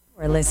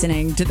We're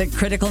listening to the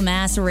Critical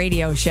Mass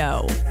Radio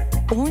Show,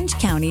 Orange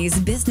County's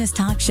business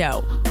talk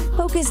show,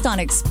 focused on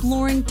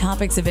exploring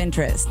topics of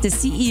interest to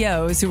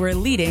CEOs who are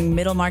leading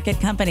middle market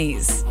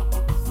companies.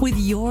 With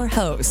your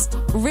host,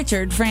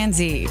 Richard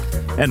Franzi.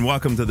 And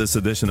welcome to this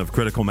edition of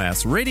Critical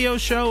Mass Radio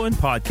Show and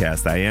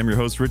Podcast. I am your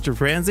host, Richard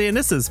Franzi, and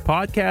this is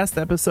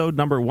podcast episode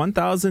number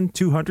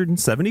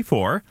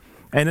 1274.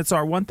 And it's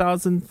our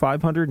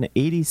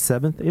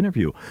 1,587th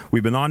interview.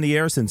 We've been on the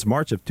air since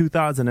March of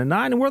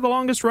 2009, and we're the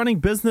longest-running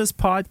business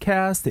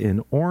podcast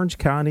in Orange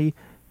County,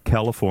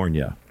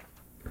 California.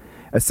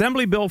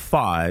 Assembly Bill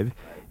 5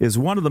 is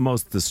one of the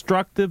most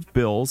destructive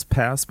bills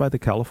passed by the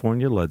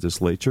California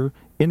legislature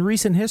in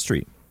recent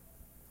history.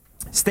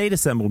 State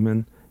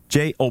Assemblyman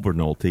Jay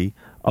Obernolte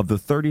of the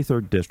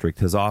 33rd District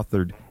has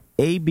authored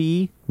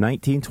AB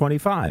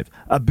 1925,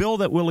 a bill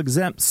that will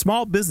exempt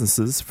small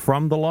businesses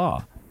from the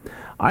law.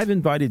 I've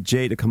invited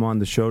Jay to come on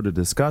the show to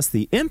discuss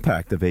the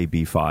impact of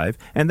AB 5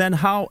 and then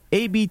how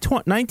AB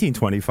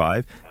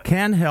 1925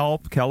 can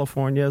help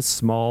California's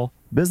small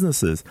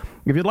businesses.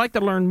 If you'd like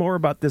to learn more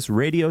about this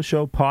radio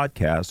show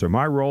podcast or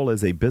my role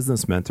as a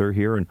business mentor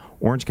here in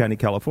Orange County,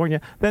 California,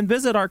 then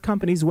visit our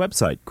company's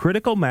website,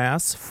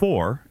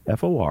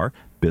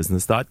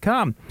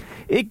 criticalmass4business.com.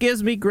 It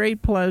gives me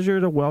great pleasure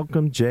to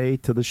welcome Jay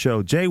to the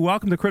show. Jay,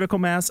 welcome to Critical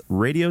Mass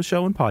Radio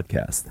Show and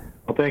Podcast.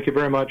 Well, thank you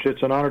very much.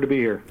 It's an honor to be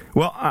here.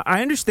 Well,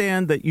 I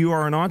understand that you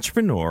are an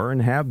entrepreneur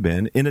and have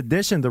been, in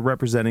addition to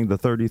representing the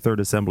 33rd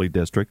Assembly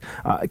District.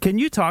 Can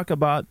you talk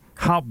about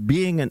how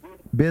being a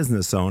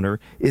business owner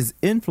is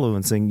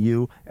influencing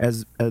you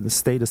as a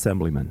state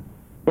assemblyman?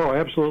 Oh,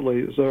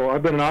 absolutely. So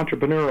I've been an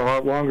entrepreneur a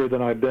lot longer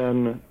than I've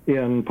been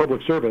in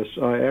public service.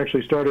 I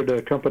actually started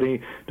a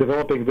company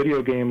developing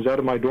video games out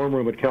of my dorm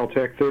room at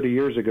Caltech 30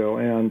 years ago,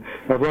 and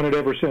I've run it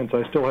ever since.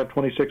 I still have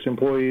 26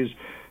 employees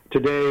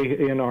today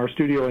in our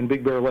studio in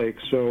Big Bear Lake.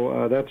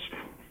 So that's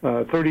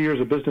 30 years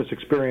of business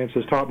experience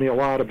has taught me a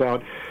lot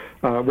about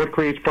what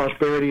creates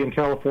prosperity in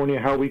California,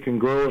 how we can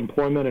grow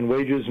employment and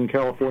wages in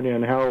California,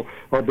 and how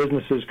our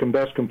businesses can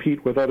best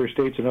compete with other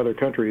states and other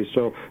countries.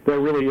 So that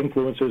really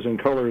influences and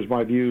colors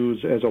my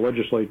views as a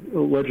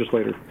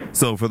legislator.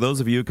 So for those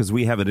of you, because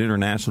we have an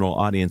international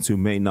audience who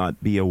may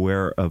not be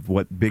aware of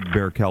what Big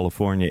Bear,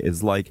 California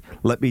is like,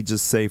 let me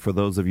just say for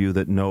those of you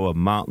that know a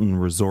mountain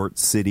resort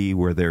city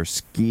where there's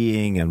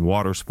skiing and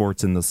water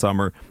sports in the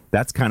summer,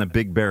 that's kind of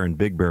Big Bear and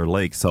Big Bear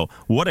Lake. So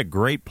what a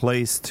great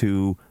place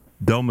to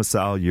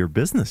domicile your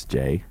business,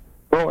 Jay.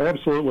 Oh,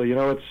 absolutely. You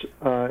know, it's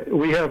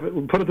we have,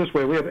 put it this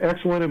way, we have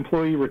excellent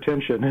employee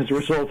retention as a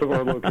result of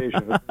our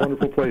location. It's a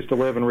wonderful place to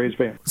live and raise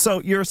families.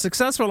 So you're a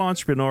successful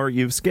entrepreneur.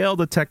 You've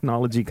scaled a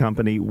technology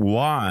company.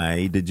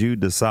 Why did you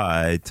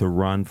decide to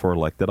run for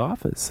elected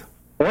office?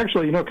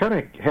 Actually, you know, kind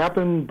of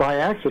happened by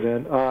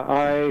accident.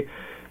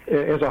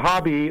 As a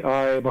hobby,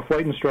 I'm a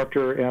flight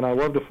instructor, and I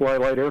love to fly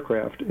light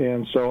aircraft.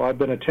 And so I've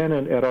been a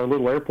tenant at our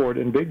little airport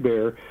in Big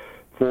Bear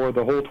for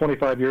the whole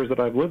 25 years that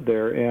I've lived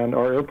there, and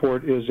our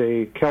airport is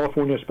a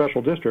California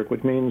special district,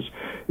 which means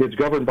it's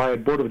governed by a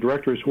board of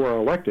directors who are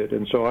elected,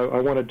 and so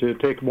I wanted to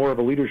take more of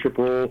a leadership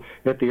role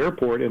at the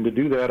airport, and to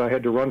do that I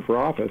had to run for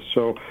office.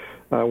 So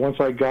once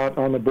I got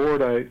on the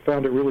board, I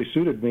found it really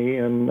suited me,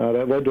 and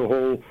that led to a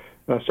whole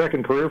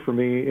second career for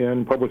me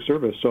in public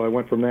service. So I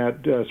went from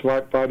that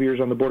 5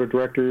 years on the board of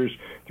directors,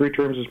 3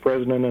 terms as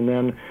president, and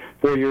then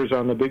 4 years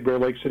on the Big Bear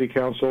Lake City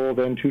Council,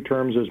 then 2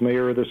 terms as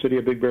mayor of the city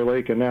of Big Bear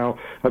Lake, and now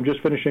I'm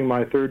just finishing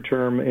my 3rd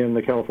term in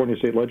the California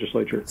State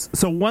Legislature.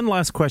 So one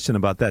last question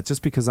about that,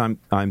 just because I'm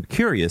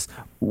curious,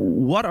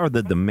 what are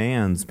the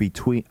demands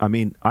between, I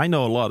mean, I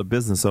know a lot of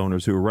business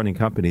owners who are running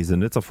companies,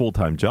 and it's a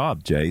full-time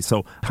job, Jay,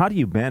 so how do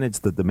you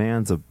manage the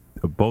demands of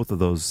both of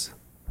those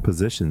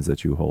positions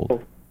that you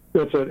hold?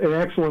 That's an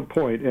excellent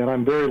point, and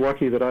I'm very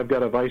lucky that I've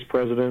got a vice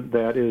president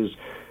that is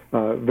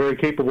very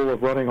capable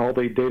of running all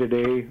the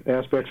day-to-day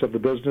aspects of the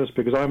business,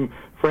 because I'm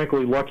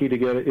frankly lucky to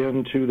get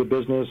into the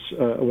business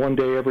one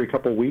day every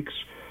couple weeks.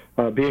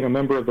 Being a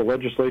member of the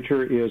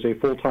legislature is a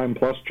full-time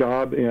plus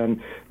job,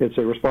 and it's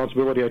a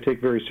responsibility I take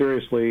very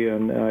seriously.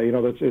 And you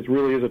know, it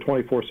really is a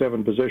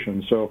 24/7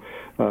 position. So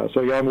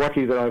yeah, I'm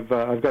lucky that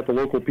I've got the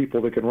local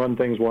people that can run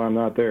things while I'm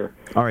not there.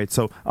 All right.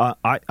 So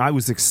I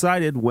was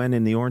excited when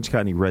in the Orange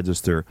County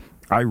Register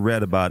I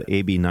read about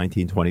AB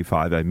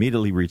 1925. I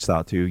immediately reached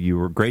out to you. You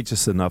were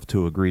gracious enough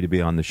to agree to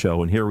be on the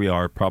show, and here we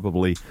are,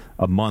 probably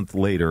a month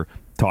later,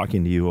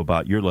 talking to you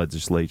about your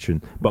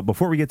legislation. But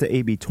before we get to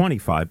AB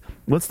 25,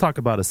 let's talk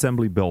about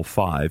Assembly Bill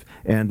 5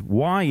 and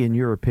why, in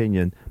your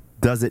opinion,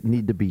 does it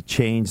need to be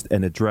changed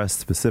and addressed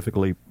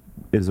specifically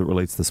as it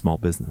relates to small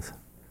business?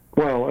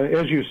 Well,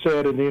 as you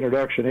said in the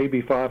introduction,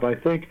 AB 5, I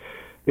think,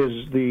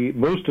 is the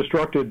most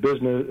destructive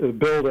business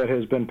bill that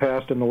has been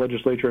passed in the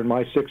legislature in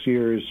my 6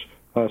 years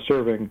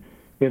serving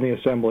in the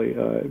Assembly,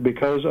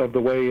 because of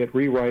the way it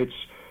rewrites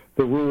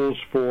the rules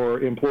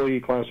for employee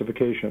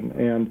classification.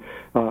 And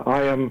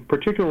I am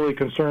particularly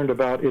concerned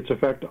about its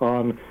effect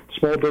on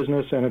small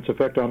business and its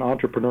effect on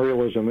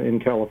entrepreneurialism in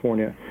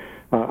California.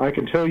 I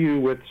can tell you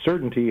with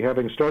certainty,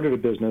 having started a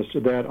business,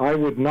 that I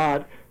would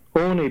not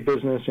own a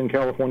business in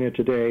California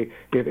today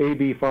if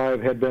AB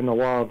 5 had been the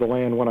law of the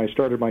land when I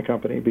started my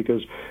company,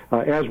 because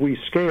as we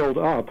scaled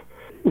up,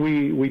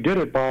 we did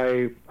it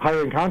by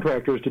hiring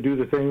contractors to do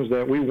the things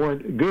that we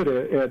weren't good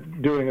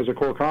at doing as a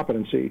core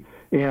competency.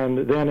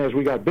 And then as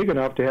we got big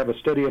enough to have a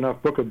steady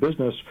enough book of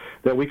business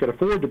that we could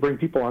afford to bring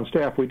people on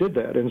staff, we did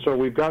that. And so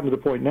we've gotten to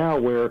the point now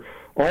where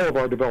all of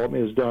our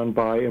development is done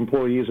by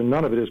employees and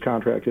none of it is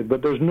contracted.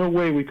 But there's no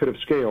way we could have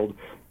scaled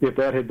if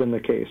that had been the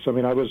case. I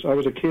mean, I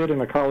was a kid in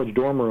a college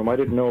dorm room. I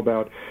didn't know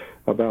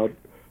about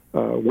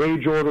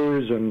wage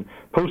orders and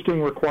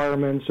posting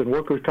requirements and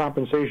workers'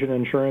 compensation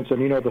insurance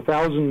and, the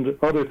 1,000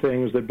 other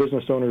things that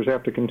business owners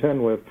have to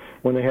contend with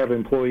when they have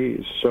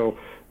employees. So,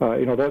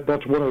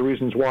 that's one of the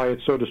reasons why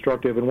it's so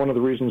destructive, and one of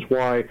the reasons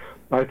why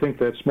I think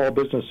that small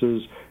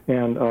businesses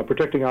and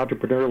protecting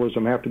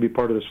entrepreneurialism have to be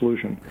part of the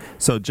solution.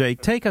 So,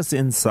 Jake, take us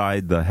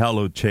inside the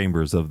hallowed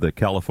chambers of the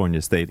California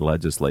State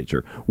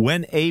Legislature.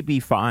 When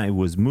AB 5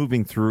 was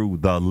moving through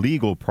the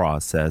legal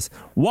process,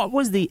 what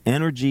was the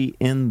energy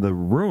in the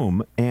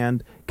room?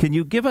 And can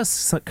you give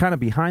us kind of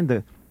behind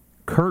the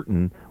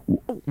curtain,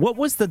 what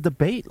was the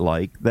debate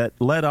like that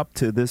led up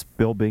to this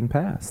bill being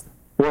passed?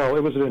 Well,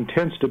 it was an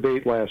intense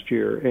debate last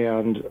year,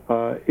 and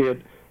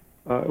it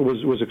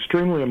was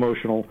extremely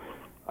emotional.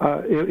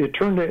 It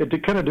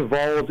kind of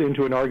devolved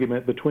into an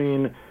argument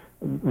between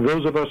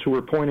those of us who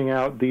were pointing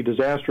out the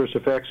disastrous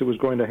effects it was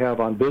going to have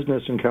on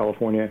business in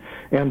California,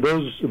 and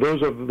those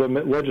of the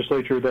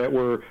legislature that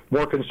were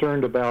more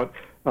concerned about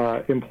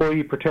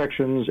employee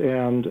protections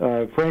and,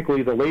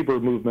 frankly, the labor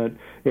movement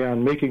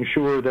and making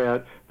sure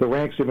that the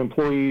ranks of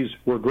employees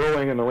were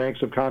growing and the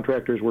ranks of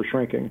contractors were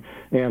shrinking.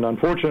 And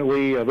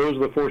unfortunately, those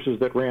are the forces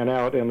that ran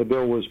out, and the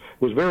bill was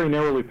very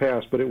narrowly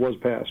passed, but it was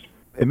passed.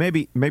 And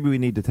maybe we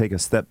need to take a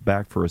step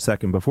back for a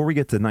second. Before we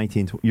get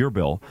to your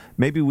bill,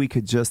 maybe we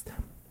could just,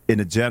 in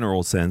a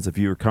general sense, if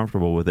you're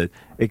comfortable with it,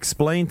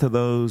 explain to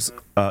those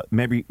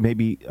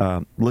maybe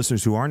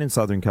listeners who aren't in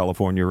Southern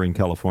California or in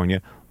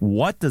California,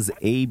 what does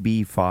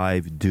AB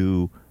 5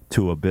 do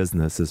to a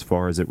business as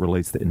far as it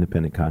relates to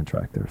independent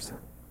contractors?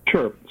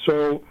 Sure.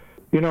 So,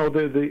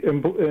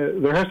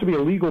 there has to be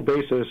a legal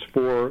basis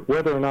for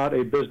whether or not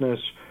a business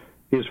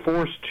is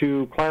forced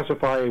to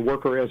classify a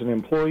worker as an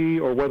employee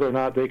or whether or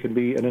not they can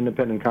be an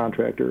independent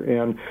contractor.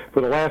 And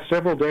for the last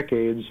several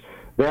decades,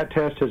 that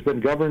test has been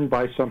governed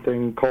by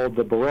something called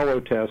the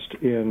Borello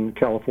test in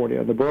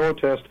California. The Borello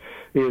test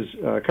is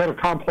kind of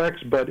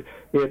complex, but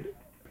it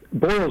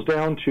boils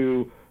down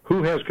to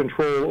who has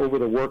control over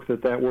the work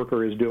that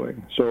worker is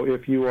doing. So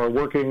if you are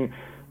working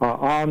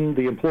on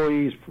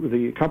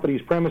the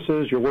company's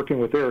premises, you're working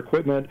with their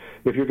equipment,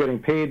 if you're getting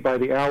paid by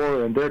the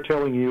hour and they're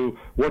telling you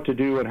what to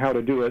do and how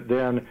to do it,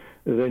 then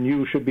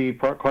you should be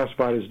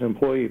classified as an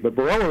employee. But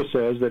Borello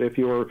says that if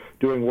you're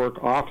doing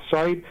work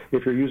off-site,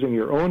 if you're using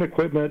your own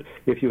equipment,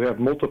 if you have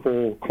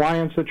multiple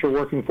clients that you're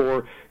working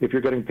for, if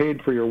you're getting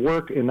paid for your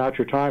work and not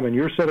your time, and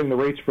you're setting the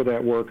rates for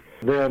that work,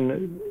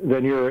 then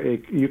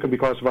you can be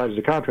classified as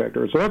a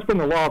contractor. So that's been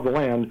the law of the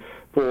land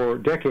for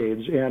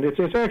decades, and it's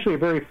actually a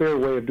very fair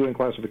way of doing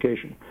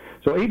classification.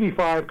 So AB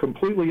 5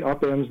 completely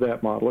upends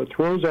that model. It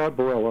throws out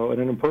Borello, and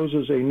it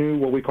imposes a new,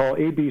 what we call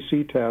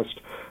ABC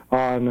test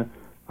on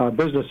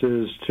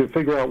businesses to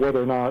figure out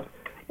whether or not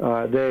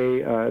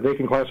they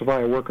can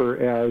classify a worker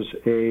as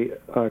a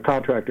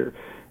contractor.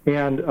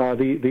 And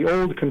the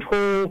old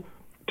control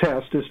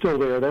test is still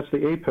there. That's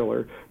the A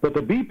pillar. But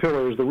the B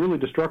pillar is the really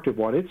destructive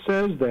one. It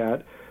says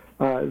that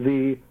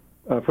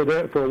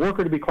for a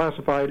worker to be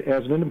classified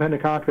as an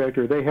independent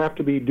contractor, they have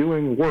to be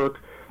doing work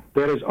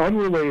that is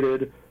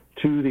unrelated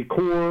to the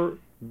core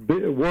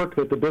work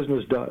that the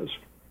business does.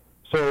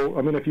 So,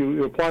 if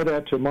you apply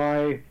that to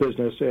my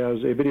business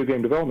as a video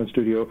game development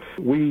studio,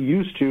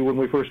 when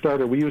we first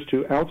started, we used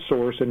to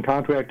outsource and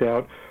contract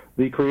out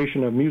the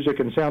creation of music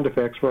and sound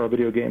effects for our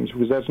video games,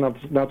 because that's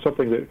not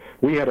something that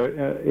we had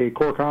a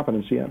core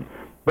competency in.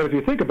 But if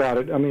you think about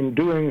it,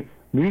 doing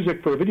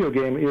music for a video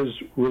game is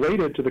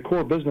related to the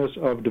core business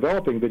of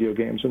developing video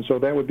games, and so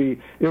that would be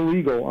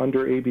illegal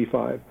under AB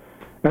 5.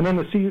 And then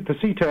the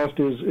C test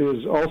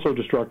is also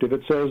destructive.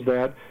 It says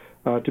that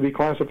to be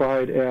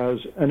classified as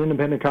an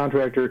independent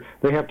contractor,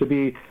 they have to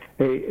be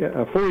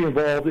fully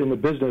involved in the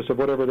business of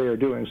whatever they are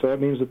doing. So that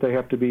means that they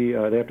have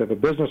to have a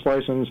business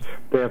license,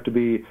 they have to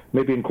be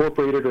maybe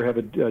incorporated or have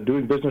a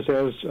doing business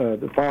as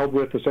filed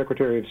with the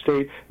Secretary of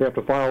State, they have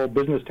to file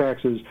business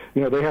taxes.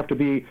 They have to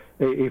be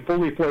a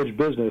fully fledged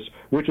business,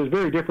 which is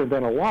very different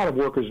than a lot of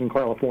workers in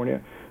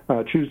California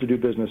choose to do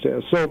business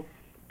as. So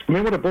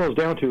what it boils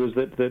down to is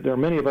that there are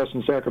many of us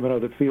in Sacramento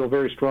that feel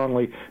very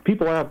strongly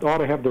people ought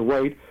to have the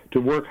right to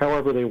work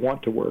however they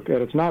want to work.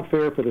 And it's not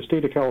fair for the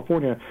state of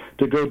California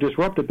to go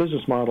disrupt a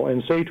business model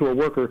and say to a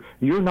worker,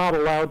 you're not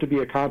allowed to be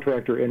a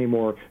contractor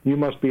anymore, you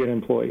must be an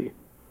employee.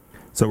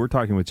 So we're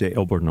talking with Jay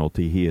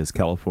Obernolte. He is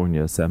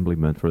California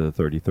Assemblyman for the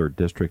 33rd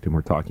District, and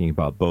we're talking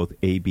about both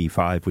AB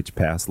 5, which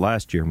passed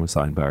last year and was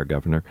signed by our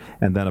governor,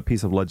 and then a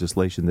piece of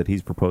legislation that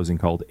he's proposing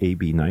called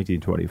AB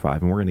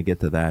 1925, and we're going to get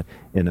to that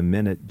in a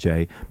minute,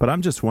 Jay. But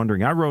I'm just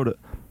wondering,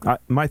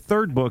 my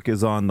third book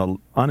is on the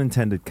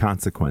unintended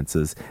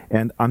consequences,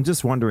 and I'm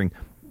just wondering,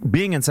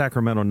 being in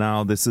Sacramento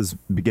now, this is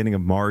beginning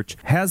of March,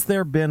 has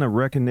there been a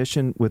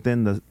recognition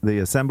within the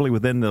Assembly,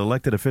 within the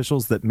elected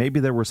officials, that maybe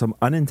there were some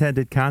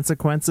unintended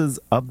consequences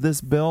of this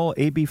bill,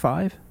 AB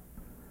 5?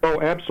 Oh,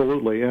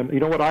 absolutely. And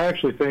you know what? I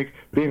actually think,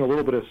 being a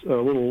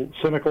little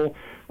cynical,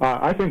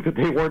 I think that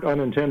they weren't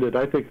unintended.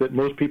 I think that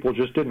most people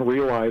just didn't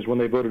realize when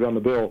they voted on the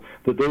bill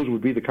that those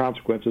would be the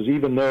consequences,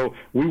 even though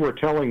we were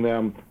telling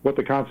them what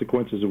the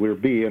consequences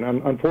would be. And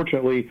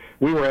unfortunately,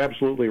 we were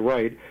absolutely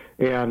right.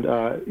 And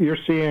you're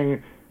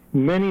seeing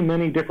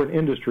many different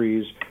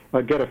industries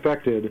get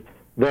affected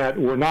that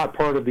were not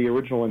part of the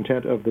original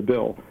intent of the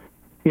bill.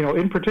 You know,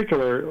 in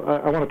particular,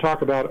 I want to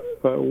talk about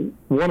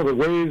one of the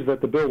ways that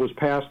the bill was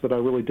passed that I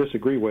really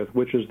disagree with,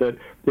 which is that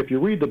if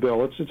you read the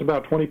bill, it's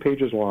about 20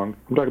 pages long.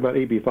 I'm talking about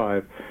AB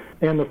 5.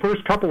 And the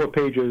first couple of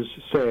pages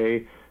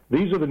say,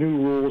 these are the new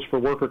rules for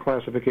worker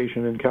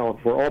classification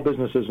for all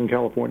businesses in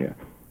California.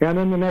 And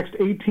then the next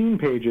 18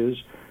 pages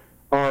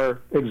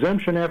are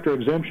exemption after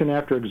exemption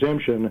after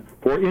exemption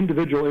for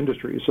individual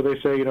industries. So they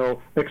say, you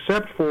know,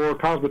 except for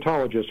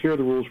cosmetologists, here are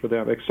the rules for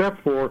them.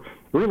 Except for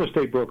real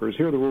estate brokers,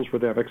 here are the rules for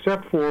them.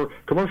 Except for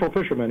commercial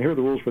fishermen, here are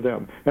the rules for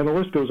them. And the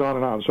list goes on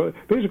and on. So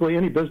basically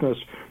any business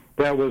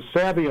that was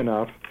savvy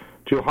enough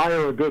to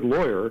hire a good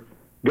lawyer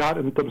got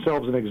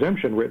themselves an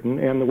exemption written,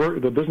 and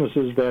the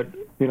businesses that,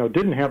 you know,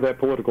 didn't have that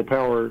political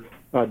power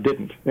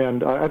didn't.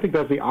 And I think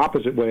that's the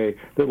opposite way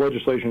that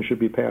legislation should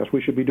be passed.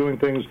 We should be doing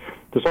things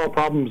to solve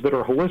problems that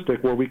are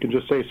holistic, where we can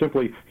just say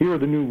simply, here are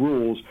the new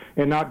rules,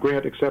 and not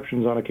grant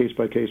exceptions on a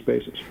case-by-case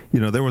basis. You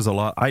know, there was a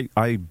lot.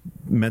 I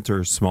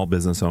mentor small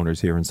business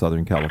owners here in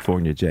Southern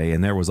California, Jay,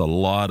 and there was a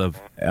lot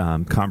of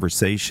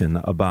conversation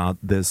about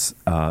this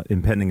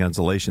impending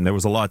legislation. There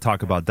was a lot of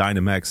talk about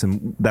Dynamex,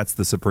 and that's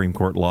the Supreme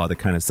Court law that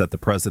kind of set the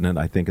precedent,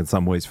 I think, in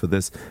some ways for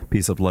this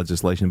piece of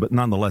legislation. But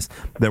nonetheless,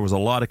 there was a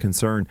lot of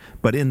concern.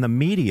 But in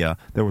the media,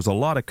 there was a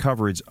lot of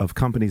coverage of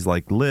companies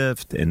like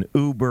Lyft and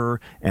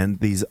Uber and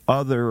these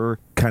other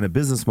kind of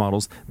business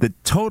models that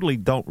totally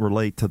don't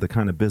relate to the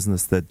kind of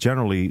business that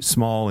generally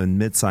small and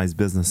mid-sized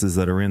businesses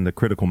that are in the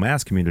critical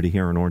mass community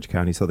here in Orange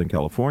County, Southern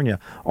California,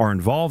 are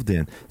involved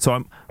in.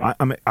 So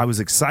I was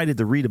excited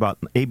to read about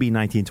AB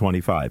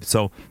 1925.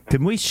 So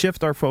can we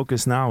shift our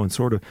focus now and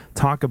sort of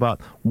talk about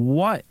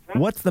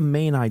what's the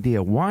main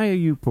idea? Why are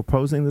you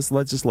proposing this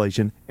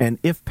legislation? And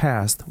if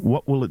passed,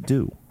 what will it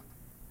do?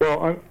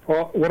 Well,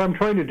 what I'm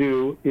trying to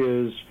do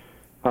is,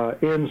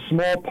 in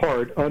small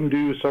part,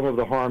 undo some of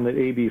the harm that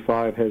AB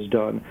 5 has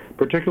done,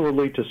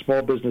 particularly to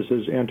small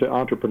businesses and to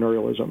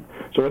entrepreneurialism.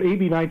 So what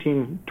AB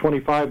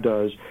 1925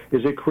 does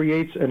is it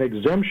creates an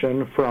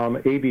exemption from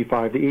AB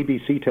 5, the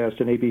ABC test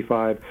in AB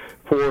 5,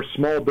 for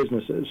small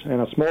businesses.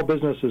 And a small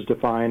business is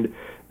defined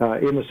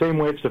in the same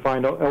way it's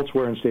defined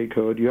elsewhere in state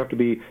code. You have to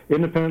be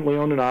independently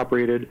owned and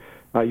operated.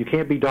 You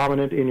can't be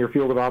dominant in your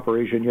field of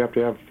operation. You have to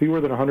have fewer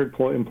than 100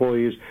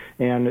 employees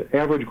and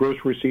average gross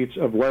receipts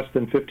of less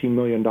than $15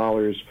 million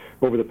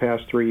over the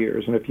past 3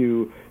 years. And if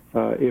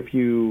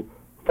you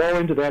fall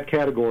into that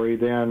category,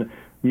 then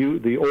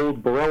the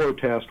old Borrello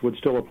test would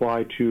still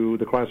apply to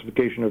the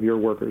classification of your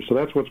workers. So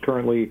that's what's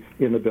currently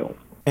in the bill.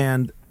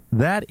 And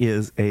that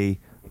is a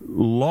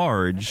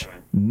large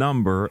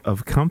number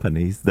of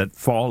companies that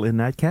fall in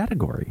that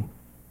category.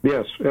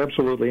 Yes,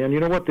 absolutely. And you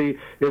know what? It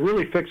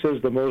really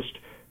fixes the most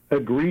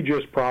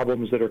egregious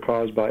problems that are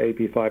caused by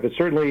AB 5. It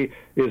certainly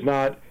is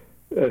not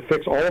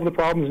fix all of the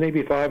problems in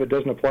AB 5. It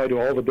doesn't apply to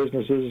all the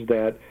businesses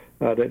that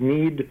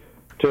need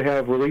to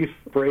have relief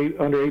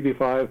under AB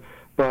 5.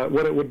 But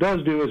what it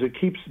does do is it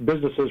keeps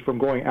businesses from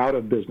going out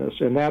of business,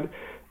 and that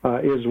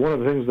is one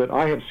of the things that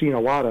I have seen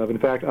a lot of. In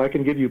fact, I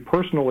can give you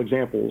personal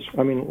examples.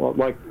 I mean,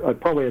 like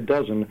probably a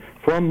dozen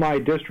from my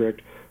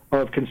district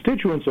of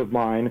constituents of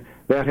mine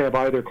that have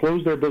either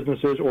closed their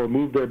businesses or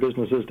moved their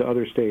businesses to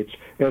other states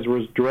as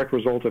a direct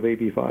result of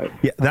AB 5.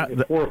 Yeah,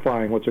 it's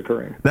horrifying what's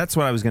occurring. That's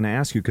what I was going to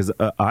ask you, because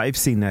I've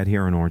seen that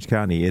here in Orange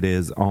County. It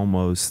is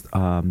almost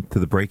to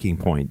the breaking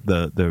point.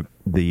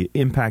 The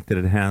impact that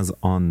it has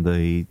on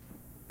the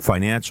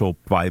financial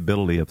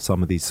viability of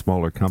some of these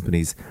smaller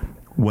companies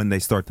when they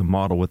start to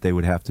model what they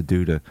would have to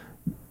do to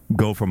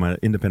go from an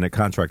independent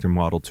contractor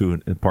model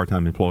to a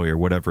part-time employee or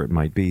whatever it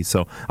might be.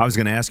 So I was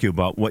going to ask you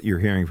about what you're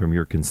hearing from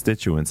your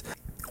constituents.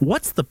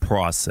 What's the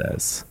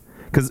process?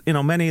 Because, you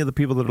know, many of the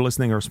people that are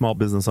listening are small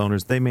business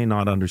owners. They may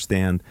not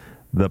understand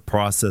the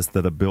process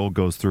that a bill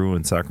goes through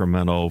in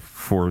Sacramento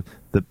for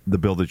the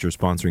bill that you're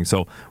sponsoring.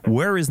 So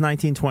where is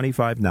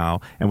 1925 now?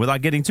 And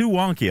without getting too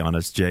wonky on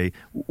us, Jay,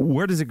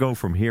 where does it go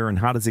from here, and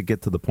how does it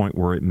get to the point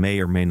where it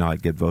may or may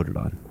not get voted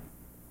on?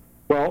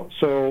 Well,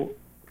 so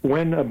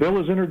when a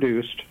bill is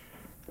introduced,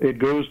 it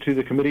goes to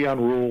the Committee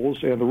on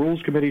Rules, and the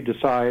Rules Committee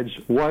decides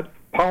what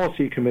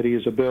policy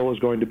committees a bill is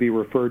going to be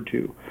referred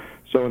to.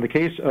 So in the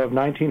case of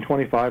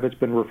 1925, it's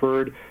been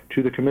referred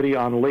to the Committee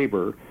on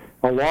Labor,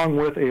 along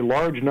with a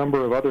large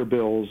number of other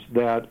bills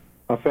that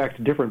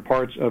affect different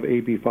parts of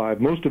AB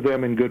 5, most of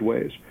them in good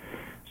ways.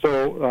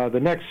 So the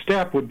next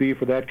step would be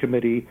for that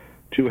committee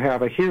to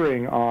have a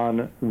hearing on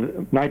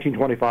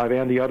 1925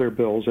 and the other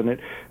bills, and it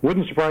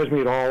wouldn't surprise me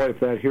at all if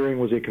that hearing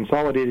was a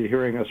consolidated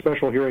hearing, a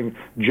special hearing,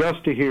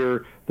 just to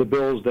hear the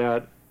bills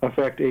that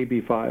affect AB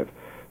 5.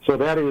 So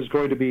that is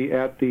going to be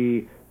at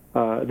the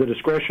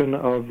discretion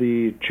of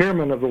the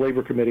chairman of the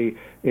Labor Committee,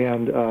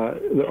 and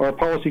our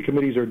policy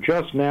committees are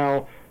just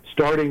now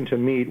starting to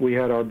meet. We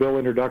had our bill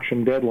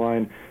introduction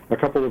deadline a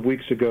couple of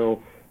weeks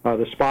ago.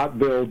 The spot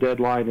bill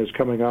deadline is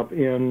coming up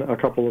in a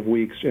couple of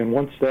weeks, and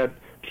once that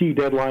key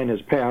deadline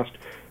is passed,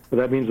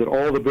 that means that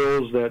all the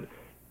bills that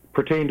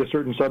pertain to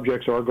certain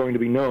subjects are going to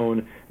be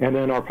known, and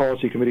then our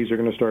policy committees are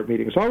going to start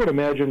meeting. So I would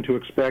imagine to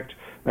expect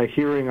a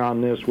hearing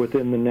on this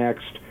within the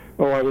next,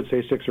 I would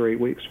say 6 or 8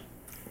 weeks.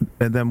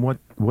 And then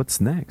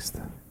what's next?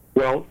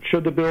 Well,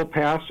 should the bill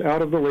pass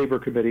out of the Labor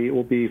Committee, it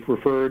will be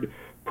referred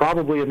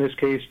probably in this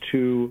case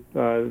to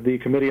the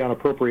Committee on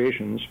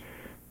Appropriations.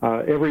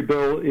 Every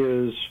bill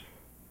is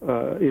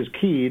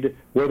keyed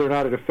whether or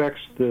not it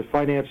affects the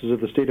finances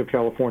of the state of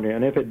California.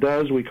 And if it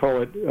does, we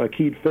call it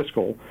keyed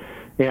fiscal.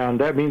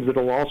 And that means that it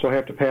will also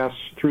have to pass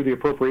through the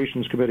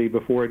Appropriations Committee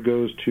before it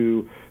goes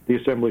to the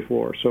Assembly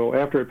floor. So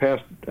after it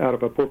passed out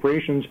of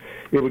Appropriations,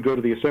 it would go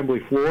to the Assembly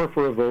floor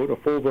for a vote, a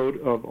full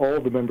vote of all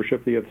of the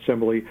membership of the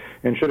Assembly.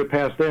 And should it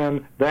pass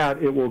then,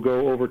 it will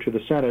go over to the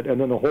Senate, and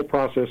then the whole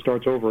process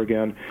starts over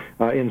again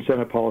in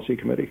Senate Policy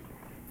Committee.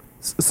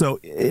 So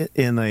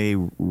in a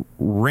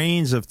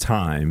range of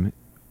time,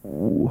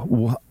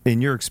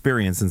 in your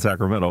experience in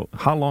Sacramento,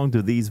 how long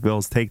do these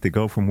bills take to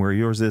go from where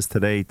yours is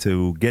today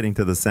to getting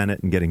to the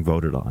Senate and getting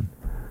voted on?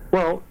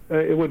 Well,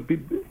 it would be,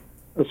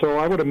 so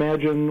I would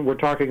imagine we're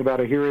talking about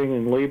a hearing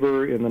in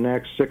Labor in the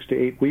next 6 to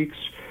 8 weeks.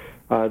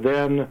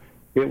 Then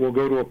it will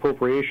go to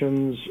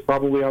Appropriations,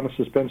 probably on the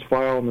suspense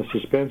file, and the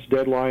suspense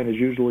deadline is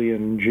usually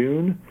in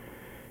June,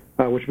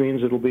 which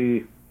means it'll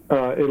be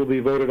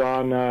voted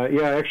on.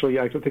 Actually,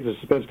 I think the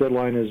suspense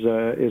deadline is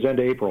end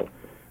of April.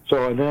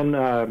 So, and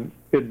then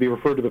it'd be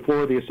referred to the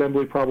floor of the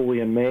Assembly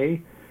probably in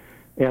May,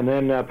 and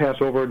then pass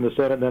over in the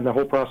Senate, and then the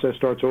whole process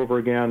starts over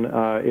again.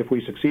 If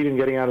we succeed in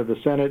getting out of the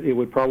Senate, it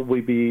would probably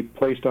be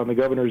placed on the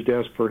governor's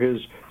desk for his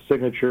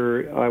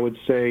signature, I would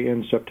say,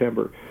 in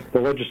September.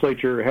 The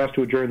legislature has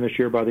to adjourn this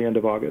year by the end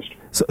of August.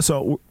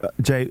 So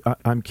Jay,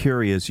 I'm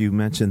curious, you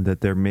mentioned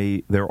that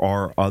there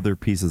are other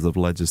pieces of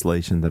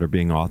legislation that are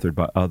being authored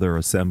by other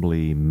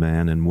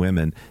assemblymen and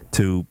women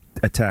to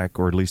attack,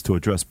 or at least to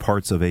address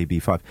parts of AB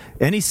 5.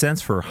 Any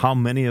sense for how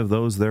many of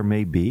those there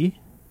may be?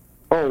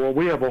 Oh, well,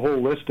 we have a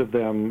whole list of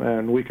them,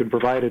 and we can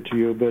provide it to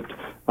you, but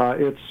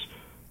it's,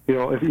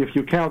 if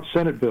you count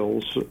Senate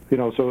bills,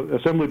 so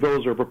Assembly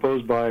bills are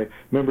proposed by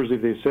members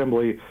of the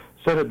Assembly,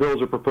 Senate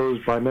bills are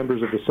proposed by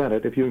members of the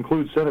Senate. If you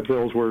include Senate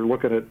bills, we're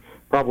looking at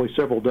probably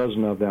several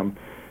dozen of them.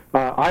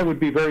 I would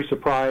be very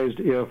surprised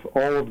if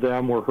all of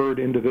them were heard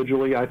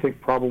individually. I think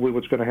probably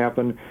what's going to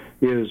happen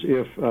is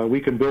if we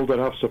can build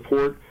enough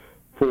support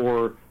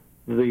for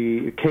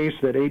the case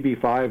that AB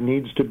 5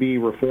 needs to be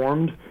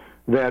reformed,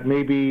 that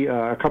maybe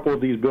a couple of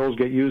these bills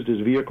get used as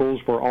vehicles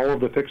for all of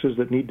the fixes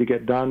that need to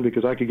get done,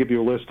 because I could give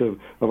you a list of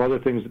other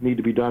things that need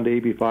to be done to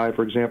AB 5.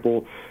 For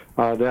example,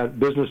 that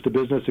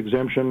business-to-business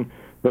exemption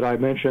that I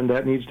mentioned,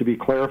 that needs to be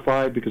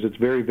clarified because it's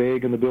very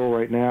vague in the bill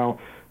right now.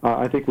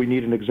 I think we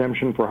need an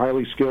exemption for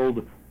highly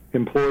skilled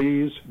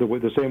employees,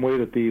 the same way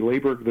that the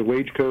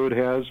wage code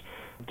has,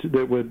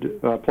 that would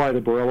apply the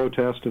Borrello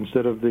test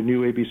instead of the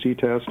new ABC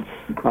test.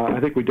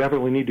 I think we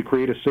definitely need to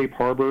create a safe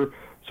harbor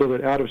so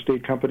that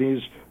out-of-state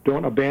companies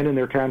don't abandon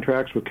their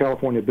contracts with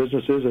California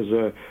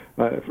businesses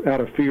out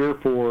of fear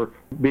for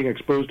being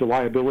exposed to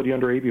liability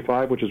under AB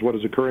 5, which is what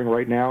is occurring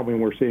right now. I mean,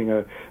 we're seeing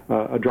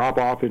a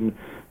drop-off in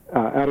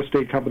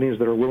out-of-state companies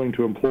that are willing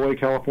to employ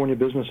California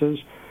businesses.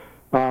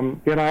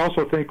 And I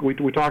also think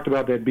we talked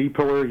about that B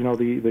pillar,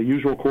 the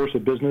usual course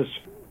of business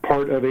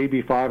part of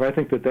AB 5. I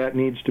think that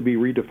needs to be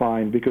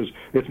redefined because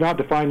it's not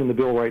defined in the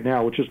bill right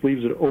now, which just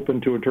leaves it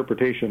open to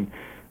interpretation.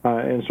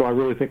 And so I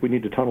really think we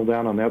need to tunnel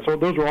down on that. So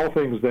those are all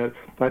things that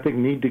I think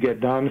need to get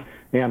done,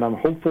 and I'm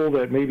hopeful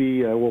that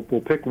maybe we'll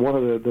pick one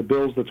of the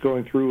bills that's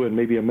going through and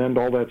maybe amend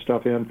all that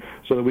stuff in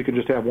so that we can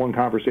just have one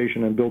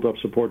conversation and build up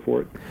support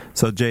for it.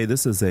 So Jay,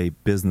 this is a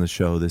business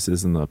show. This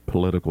isn't a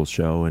political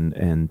show,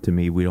 and to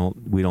me,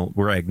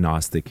 we're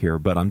agnostic here.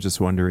 But I'm just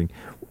wondering,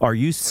 are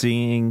you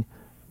seeing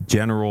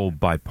general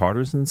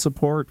bipartisan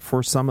support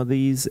for some of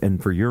these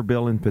and for your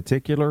bill in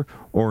particular,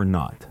 or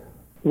not?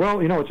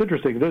 Well, it's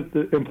interesting.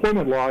 The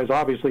employment law is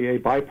obviously a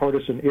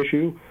bipartisan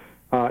issue.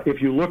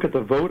 If you look at the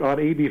vote on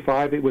AB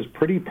 5, it was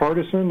pretty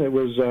partisan. It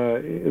was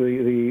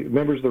the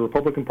members of the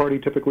Republican Party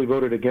typically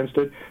voted against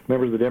it.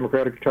 Members of the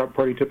Democratic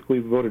Party typically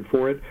voted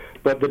for it.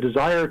 But the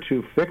desire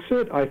to fix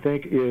it, I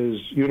think, is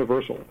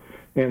universal.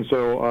 And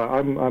so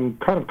I'm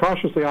kind of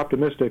cautiously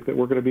optimistic that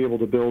we're going to be able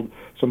to build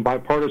some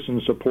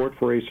bipartisan support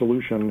for a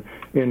solution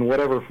in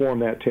whatever form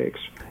that takes.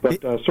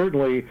 But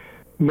certainly,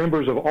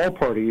 members of all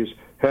parties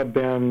have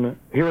been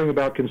hearing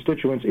about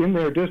constituents in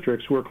their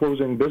districts who are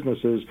closing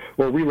businesses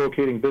or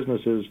relocating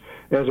businesses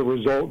as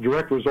a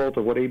direct result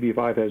of what AB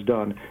 5 has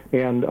done.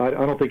 And I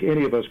don't think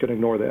any of us can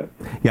ignore that.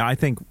 Yeah, I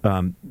think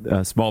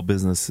small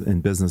business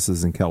and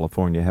businesses in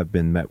California have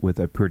been met with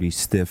a pretty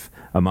stiff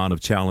amount of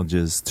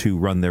challenges to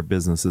run their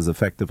businesses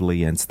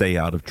effectively and stay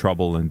out of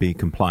trouble and be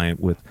compliant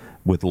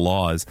with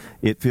laws.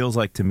 It feels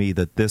like to me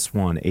that this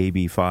one,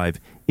 AB 5,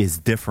 is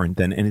different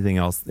than anything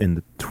else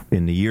in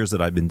the years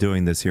that I've been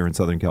doing this here in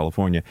Southern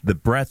California. The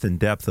breadth and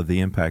depth of the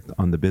impact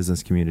on the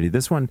business community.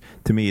 This one,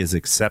 to me, is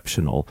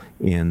exceptional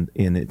in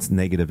its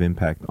negative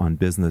impact on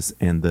business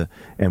and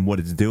what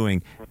it's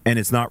doing. And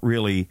it's not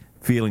really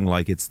feeling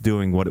like it's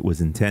doing what it was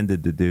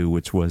intended to do,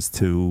 which was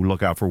to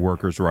look out for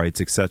workers'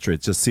 rights, etc.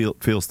 It just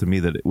feels to me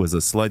that it was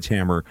a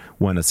sledgehammer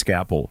when a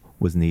scalpel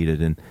was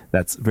needed, and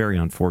that's very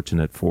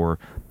unfortunate for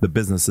the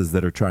businesses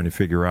that are trying to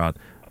figure out,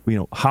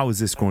 how is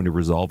this going to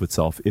resolve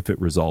itself if it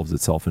resolves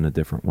itself in a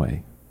different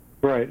way?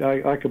 Right.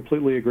 I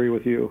completely agree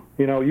with you.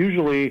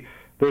 Usually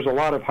there's a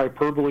lot of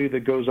hyperbole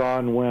that goes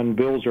on when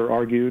bills are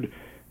argued,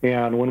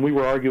 and when we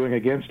were arguing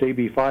against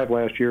AB 5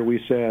 last year,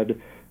 we said,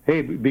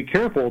 hey, be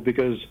careful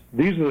because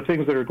these are the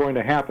things that are going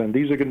to happen.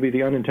 These are going to be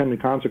the unintended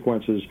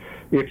consequences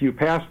if you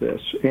pass this.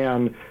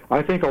 And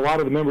I think a lot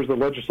of the members of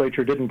the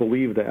legislature didn't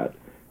believe that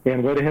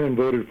and went ahead and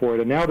voted for it.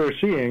 And now they're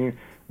seeing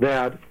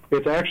that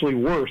it's actually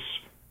worse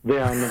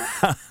than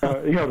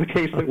the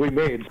case that we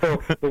made.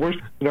 So the worst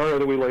scenario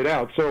that we laid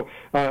out. So,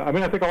 I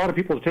think a lot of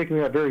people are taking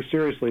that very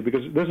seriously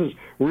because this is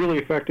really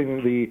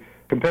affecting the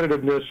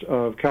competitiveness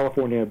of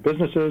California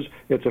businesses.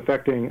 It's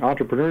affecting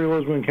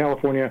entrepreneurialism in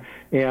California,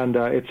 and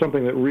it's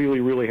something that really,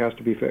 really has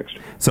to be fixed.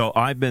 So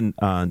I've been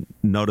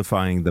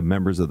notifying the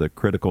members of the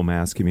critical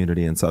mass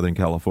community in Southern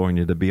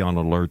California to be on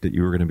alert that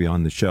you were going to be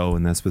on the show,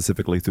 and then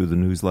specifically through the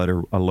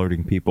newsletter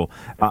alerting people.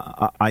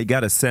 I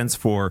got a sense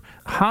for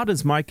how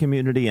does my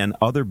community and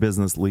other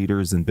business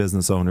leaders and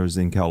business owners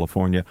in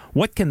California,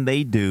 what can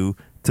they do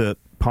to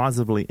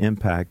positively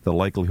impact the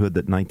likelihood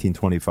that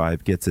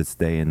 1925 gets its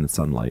day in the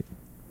sunlight?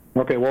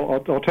 Okay,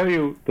 well, I'll tell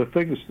you the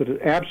things that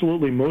are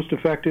absolutely most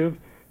effective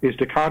is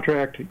to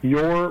contract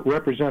your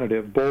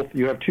representative.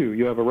 You have two.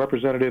 You have a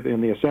representative in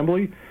the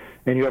Assembly,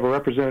 and you have a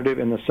representative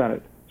in the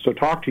Senate. So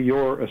talk to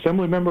your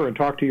Assembly member and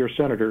talk to your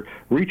senator.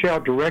 Reach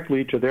out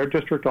directly to their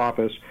district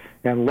office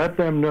and let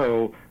them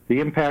know the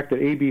impact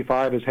that AB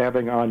 5 is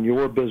having on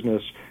your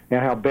business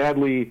and how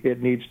badly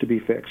it needs to be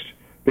fixed.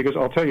 Because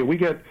I'll tell you, we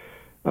get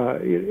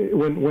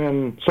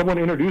when someone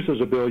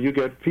introduces a bill, you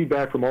get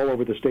feedback from all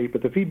over the state,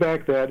 but the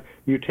feedback that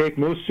you take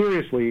most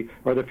seriously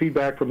are the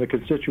feedback from the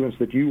constituents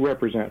that you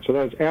represent. So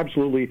that is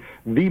absolutely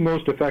the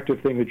most effective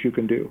thing that you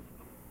can do.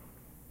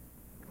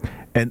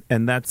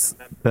 And that's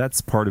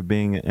part of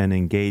being an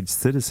engaged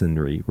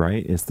citizenry,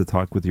 right? Is to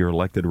talk with your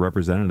elected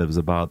representatives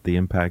about the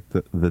impact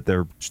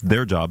that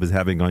their job is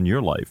having on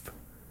your life.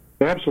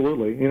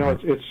 Absolutely.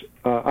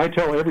 I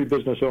tell every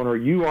business owner,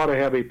 you ought to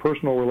have a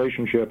personal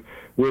relationship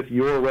with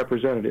your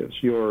representatives,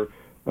 your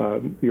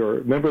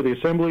member of the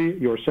Assembly,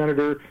 your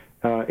senator,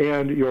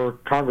 and your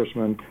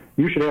congressman.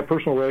 You should have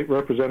personal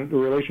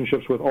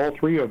relationships with all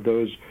three of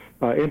those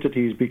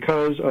entities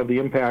because of the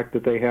impact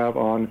that they have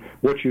on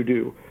what you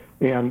do.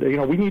 And,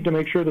 we need to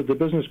make sure that the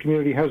business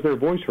community has their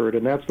voice heard,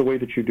 and that's the way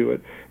that you do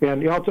it.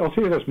 And I'll tell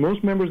you this,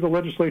 most members of the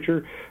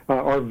legislature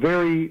are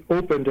very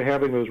open to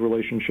having those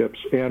relationships,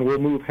 and will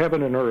move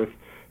heaven and earth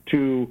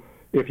to,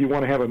 if you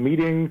want to have a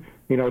meeting,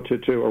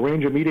 to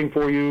arrange a meeting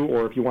for you,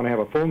 or if you want to have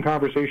a phone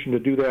conversation to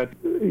do that,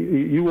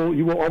 you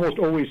will almost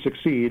always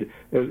succeed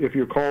if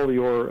you call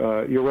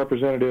your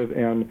representative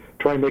and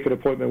try and make an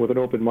appointment with an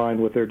open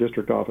mind with their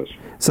district office.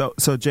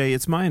 So Jay,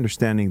 it's my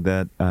understanding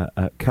that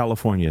a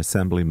California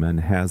assemblyman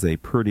has a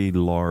pretty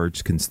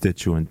large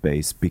constituent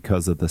base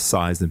because of the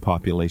size and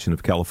population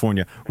of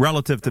California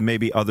relative to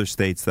maybe other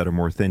states that are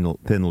more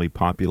thinly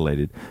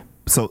populated.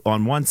 So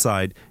on one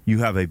side, you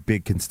have a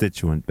big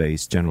constituent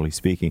base, generally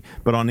speaking.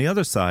 But on the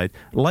other side,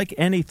 like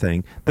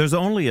anything, there's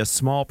only a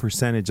small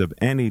percentage of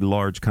any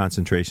large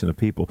concentration of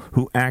people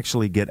who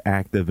actually get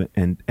active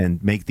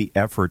and make the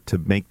effort to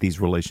make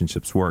these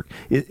relationships work.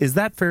 Is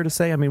that fair to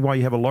say? I mean, while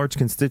you have a large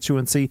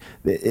constituency,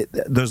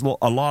 there's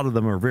a lot of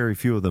them, or very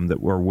few of them,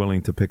 that were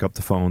willing to pick up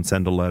the phone,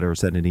 send a letter,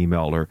 send an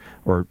email,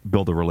 or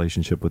build a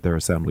relationship with their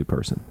assembly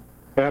person.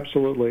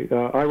 Absolutely.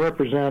 I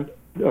represent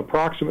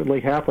approximately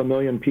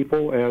 500,000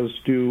 people, as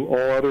do all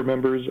other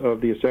members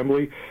of the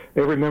Assembly.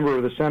 Every member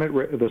of the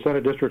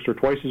Senate districts are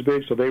twice as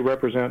big, so they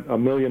represent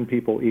 1 million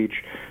people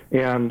each.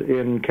 And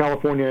in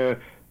California,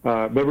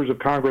 members of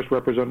Congress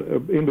represent,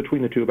 in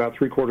between the two, about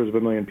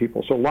 750,000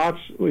 people. So lots,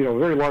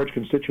 very large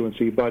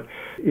constituency, but,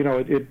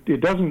 it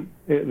doesn't,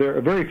 there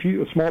are very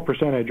few, a small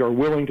percentage are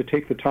willing to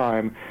take the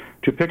time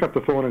to pick up the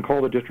phone and call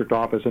the district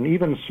office, and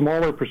even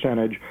smaller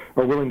percentage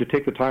are willing to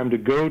take the time to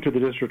go to the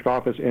district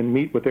office and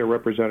meet with their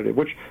representative,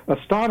 which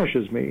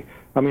astonishes me.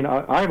 I mean,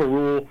 I have a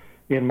rule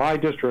in my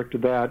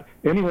district that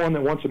anyone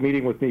that wants a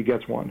meeting with me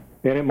gets one.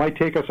 And it might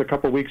take us a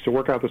couple of weeks to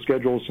work out the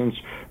schedule since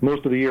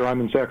most of the year I'm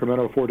in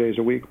Sacramento 4 days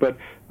a week. But,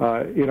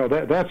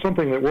 that's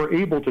something that we're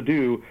able to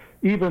do,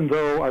 even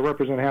though I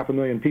represent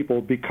 500,000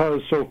 people,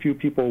 because so few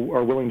people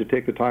are willing to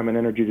take the time and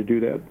energy to do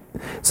that.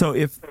 So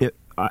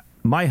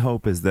my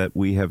hope is that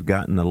we have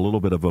gotten a little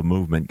bit of a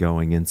movement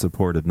going in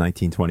support of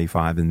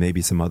 1925 and maybe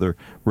some other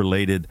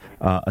related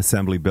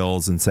assembly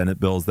bills and Senate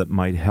bills that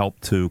might help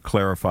to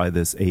clarify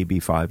this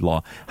AB5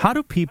 law. How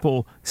do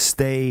people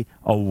stay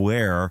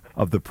aware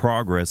of the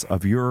progress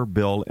of your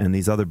bill and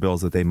these other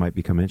bills that they might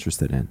become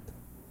interested in?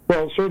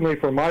 Well, certainly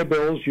for my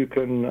bills, you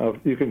can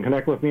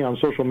connect with me on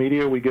social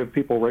media. We give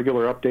people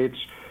regular updates.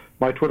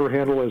 My Twitter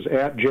handle is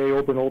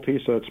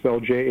 @JObernolte, so it's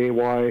spelled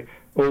JAYOBERNOLTE.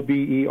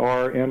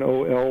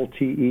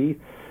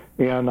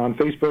 And on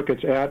Facebook,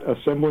 it's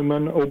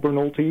 @Assemblyman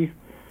Obernolte.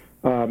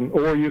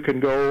 Or you can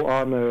go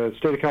on the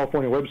State of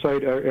California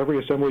website. Every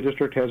assembly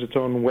district has its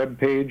own web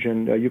page,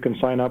 and you can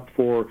sign up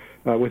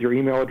with your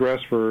email address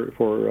for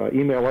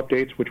email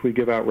updates, which we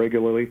give out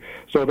regularly.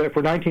 So that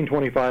for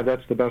 1925,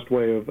 that's the best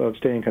way of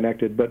staying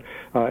connected. But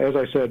as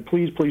I said,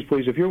 please,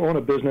 if you own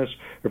a business,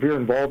 if you're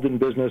involved in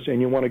business and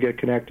you want to get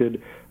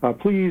connected,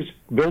 please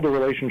build a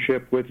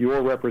relationship with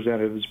your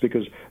representatives,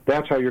 because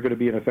that's how you're going to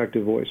be an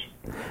effective voice.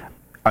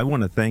 I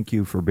want to thank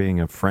you for being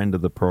a friend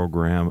of the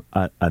program,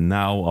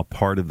 now a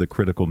part of the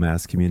Critical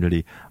Mass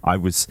community. I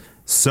was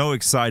so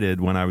excited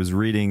when I was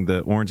reading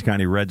the Orange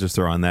County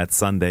Register on that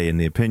Sunday in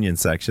the opinion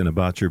section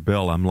about your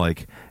bill. I'm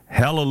like,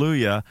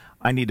 hallelujah,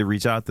 I need to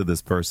reach out to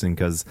this person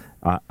because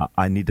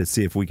I need to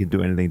see if we can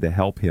do anything to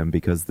help him,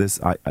 because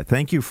I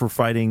thank you for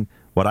fighting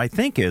what I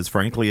think is,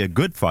 frankly, a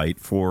good fight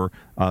for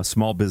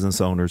small business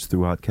owners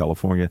throughout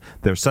California.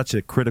 They're such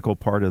a critical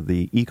part of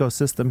the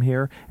ecosystem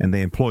here, and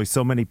they employ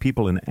so many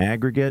people in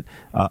aggregate.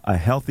 A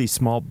healthy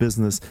small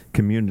business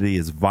community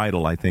is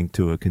vital, I think,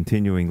 to a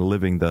continuing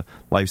living the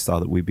lifestyle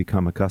that we've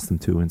become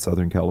accustomed to in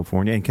Southern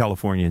California and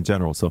California in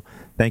general. So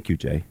thank you,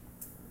 Jay.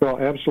 Well,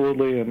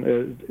 absolutely,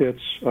 and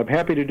I'm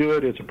happy to do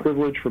it. It's a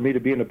privilege for me to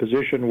be in a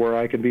position where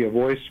I can be a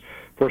voice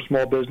for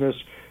small business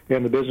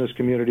and the business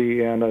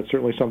community, and it's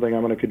certainly something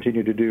I'm going to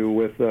continue to do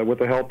with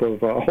the help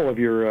of all of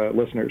your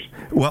listeners.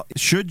 Well,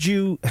 should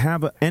you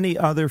have any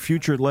other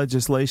future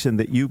legislation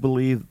that you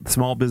believe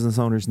small business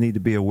owners need to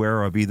be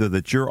aware of, either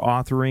that you're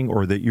authoring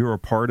or that you're a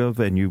part of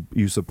and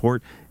you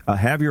support,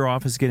 have your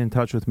office get in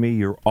touch with me.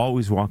 You're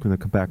always welcome to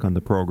come back on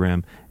the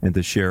program and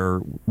to share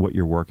what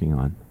you're working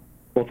on.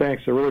 Well,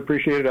 thanks. I really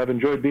appreciate it. I've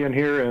enjoyed being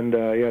here, and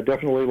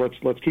definitely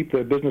let's keep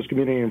the business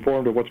community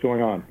informed of what's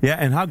going on. Yeah,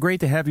 and how great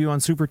to have you on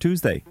Super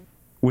Tuesday,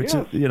 which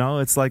yes.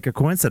 It's like a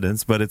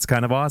coincidence, but it's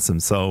kind of awesome.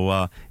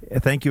 So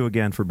thank you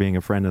again for being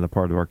a friend and a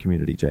part of our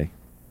community, Jay.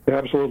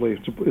 Absolutely.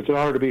 It's an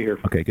honor to be here.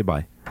 Okay,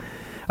 goodbye.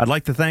 I'd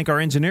like to thank our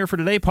engineer for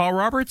today, Paul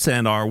Roberts,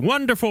 and our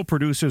wonderful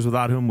producers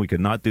without whom we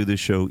could not do this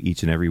show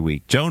each and every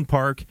week, Joan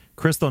Park,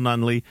 Crystal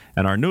Nunley,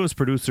 and our newest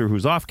producer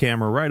who's off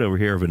camera right over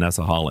here,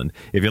 Vanessa Holland.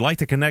 If you'd like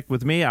to connect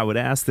with me, I would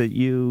ask that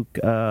you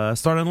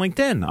start on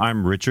LinkedIn.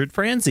 I'm Richard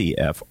Franzi,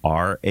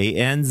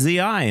 Franzi.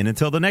 And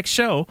until the next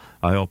show,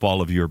 I hope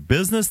all of your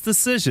business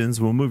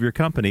decisions will move your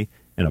company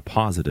in a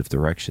positive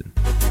direction.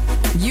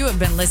 You have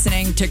been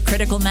listening to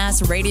Critical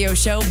Mass Radio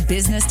Show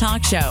Business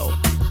Talk Show,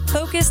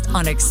 focused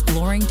on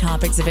exploring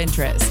topics of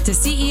interest to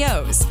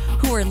CEOs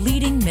who are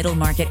leading middle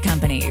market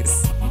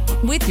companies.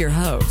 With your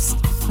host,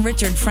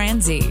 Richard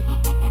Franzi.